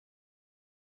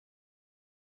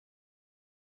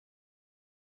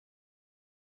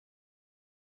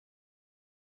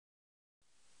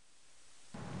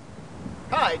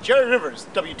I, Jerry Rivers,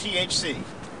 WTHC,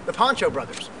 the Poncho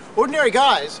Brothers. Ordinary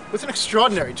guys with an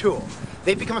extraordinary tool.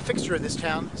 They've become a fixture in this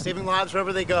town, saving lives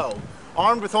wherever they go,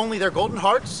 armed with only their golden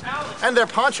hearts and their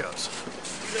ponchos.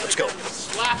 Let's go.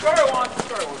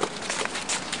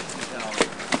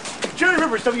 Jerry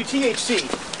Rivers,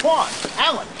 WTHC. Juan,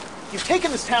 Alan, you've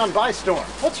taken this town by storm.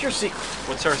 What's your secret?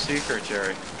 What's our secret,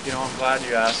 Jerry? You know, I'm glad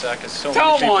you asked that because so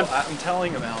Tell many people. him I'm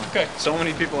telling him, Alan. Okay. So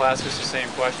many people ask us the same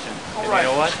question. All and right.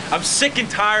 you know what? I'm sick and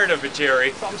tired of it,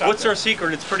 Jerry. What's our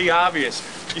secret? It's pretty obvious.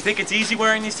 You think it's easy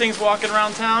wearing these things walking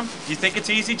around town? You think it's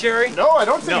easy, Jerry? No, I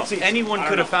don't think it's easy. Anyone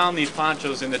could have found these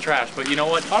ponchos in the trash, but you know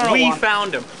what? I We don't know,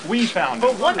 found them. We found them.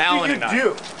 But what Alan do and you I. do?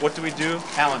 What do we do?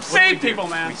 Alan, what Save do we do? people,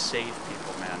 man. We save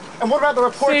people, man. And what about the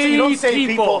reports that you don't Save save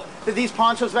people, people. that these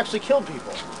ponchos have actually killed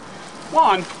people?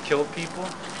 Juan, Killed people?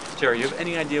 Jerry, you have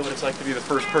any idea what it's like to be the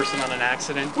first person on an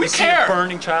accident? We You see care. a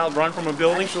burning child run from a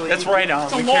building? Actually, That's right, Alan.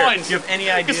 the We care. loins. You have any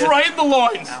idea? It's right in the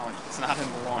loins. Alan, it's not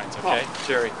in the loins, okay?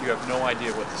 Jerry, you have no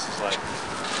idea what this is like. I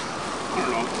don't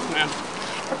know, man. I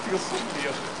feel so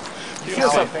weird.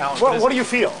 Feel something. What do you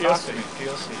feel? POC.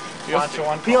 Poncho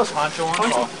on call. POC. Poncho on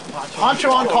call. Poncho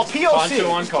on call. POC.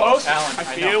 Poncho on call. Close. Alan, I know.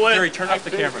 feel it. Jerry, turn off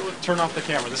the I feel camera. it. Turn off the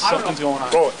camera. This is I don't something's going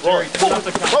on. Roll it, roll Jerry, it. turn off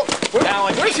the camera.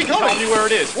 Alan, where's he going? Tell me where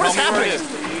it is. What is Tell me where it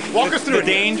happening? is. Walk us through The it.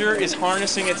 danger is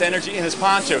harnessing its energy in his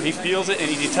poncho. He feels it and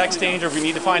he detects danger. We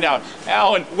need to find out.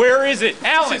 Alan, where is it?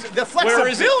 Alan, The where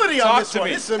is it? flexibility on Talk this to one,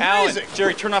 me. this is amazing. Alan,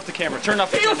 Jerry, turn off the camera. Turn off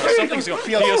the POC. camera. Something's going.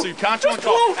 POC. Poncho on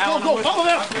call. Alan, Go, follow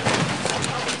them.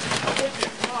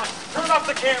 turn off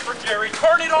the camera, Jerry.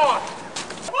 Turn it off.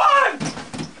 Juan!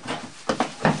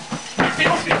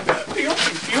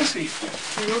 POC.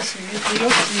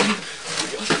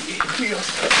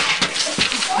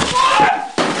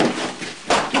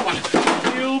 Come on.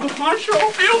 Feel the poncho.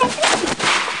 Feel the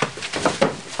poncho.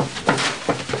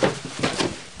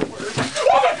 Oh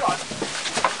my God.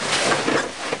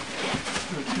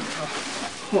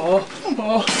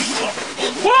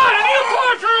 Juan, I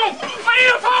need a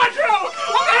poncho.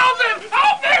 Help him.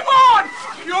 Help me, Juan.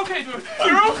 You're okay, dude.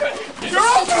 You're okay.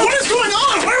 What is going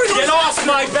on? Where are we going? Get off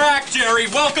my back, Jerry.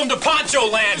 Welcome to Poncho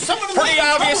Land. Pretty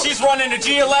obvious he's running a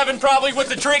G11, probably with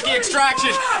the trachea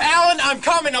extraction. Alan, I'm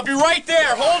coming. I'll be right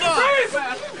there. Hold on. Freeze,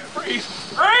 man. Freeze.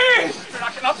 You're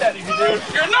knocking up that easy, dude.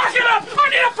 You're knocking up. I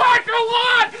need a poncho,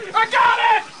 Juan. I got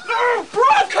it. Wrong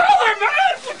color,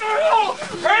 man. What the hell?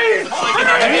 Freeze.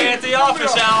 Hey, at the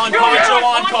office, Alan. Poncho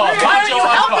on call. Poncho on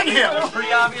call. helping him? It's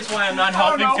pretty obvious why I'm not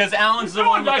helping, because Alan's the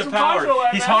one with the power.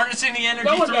 He's harnessing the energy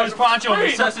through his poncho and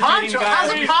resuscitating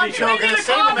guys. How's a poncho going to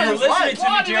save a If you were man's listening life? to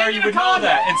me, Jerry, you would know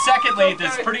that. And secondly,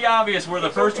 it's pretty obvious we're the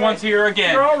first ones here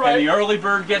again. And the early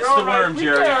bird gets the worm,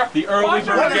 Jerry. The early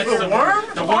bird gets the worm.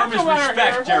 The worm is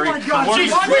respect, Jerry. Oh my God, The worm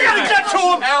Jesus, is we gotta respect. get to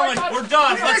him. Alan, we're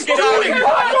done. Let's get out of here.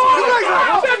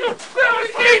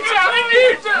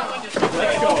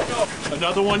 Let's go.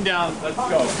 Another one down. Let's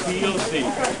go. POC.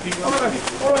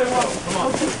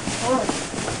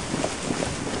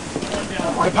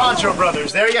 The Poncho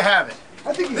Brothers, there you have it.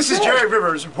 This is Jerry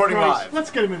Rivers reporting live.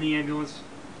 Let's get him in the ambulance.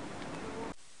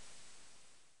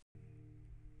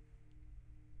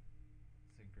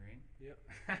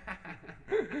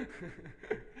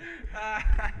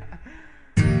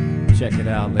 Check it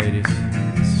out, ladies.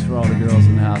 This is for all the girls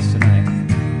in the house tonight.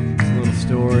 It's a little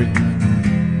story.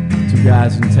 Two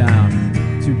guys in town.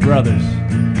 Two brothers.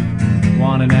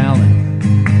 Juan and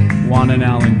Alan. Juan and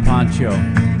Alan Poncho.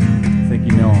 I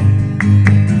think you know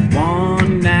them.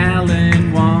 Juan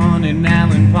and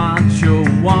Alan Poncho.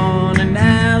 Juan and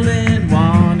Alan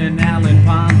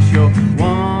Poncho.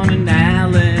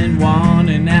 Juan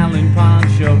and Alan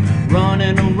Poncho.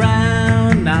 Running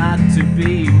around not to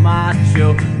be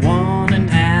macho. Juan and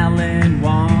Alan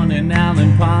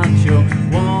Poncho.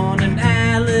 Juan and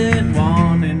Alan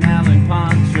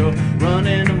Poncho.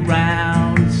 Running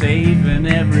around saving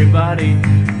everybody.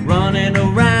 Running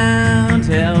around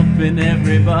helping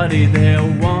everybody. They're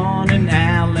Juan and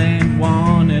Alan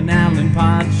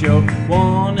Poncho.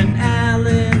 Juan and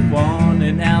Alan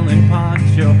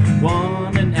Poncho.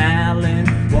 Juan and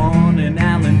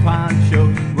Alan Poncho.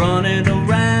 Running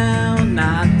around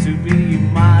not to be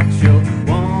macho.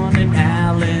 Juan and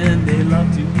Alan, they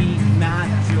love to eat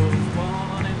nachos.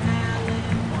 Juan and Alan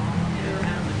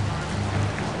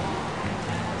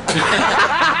Poncho.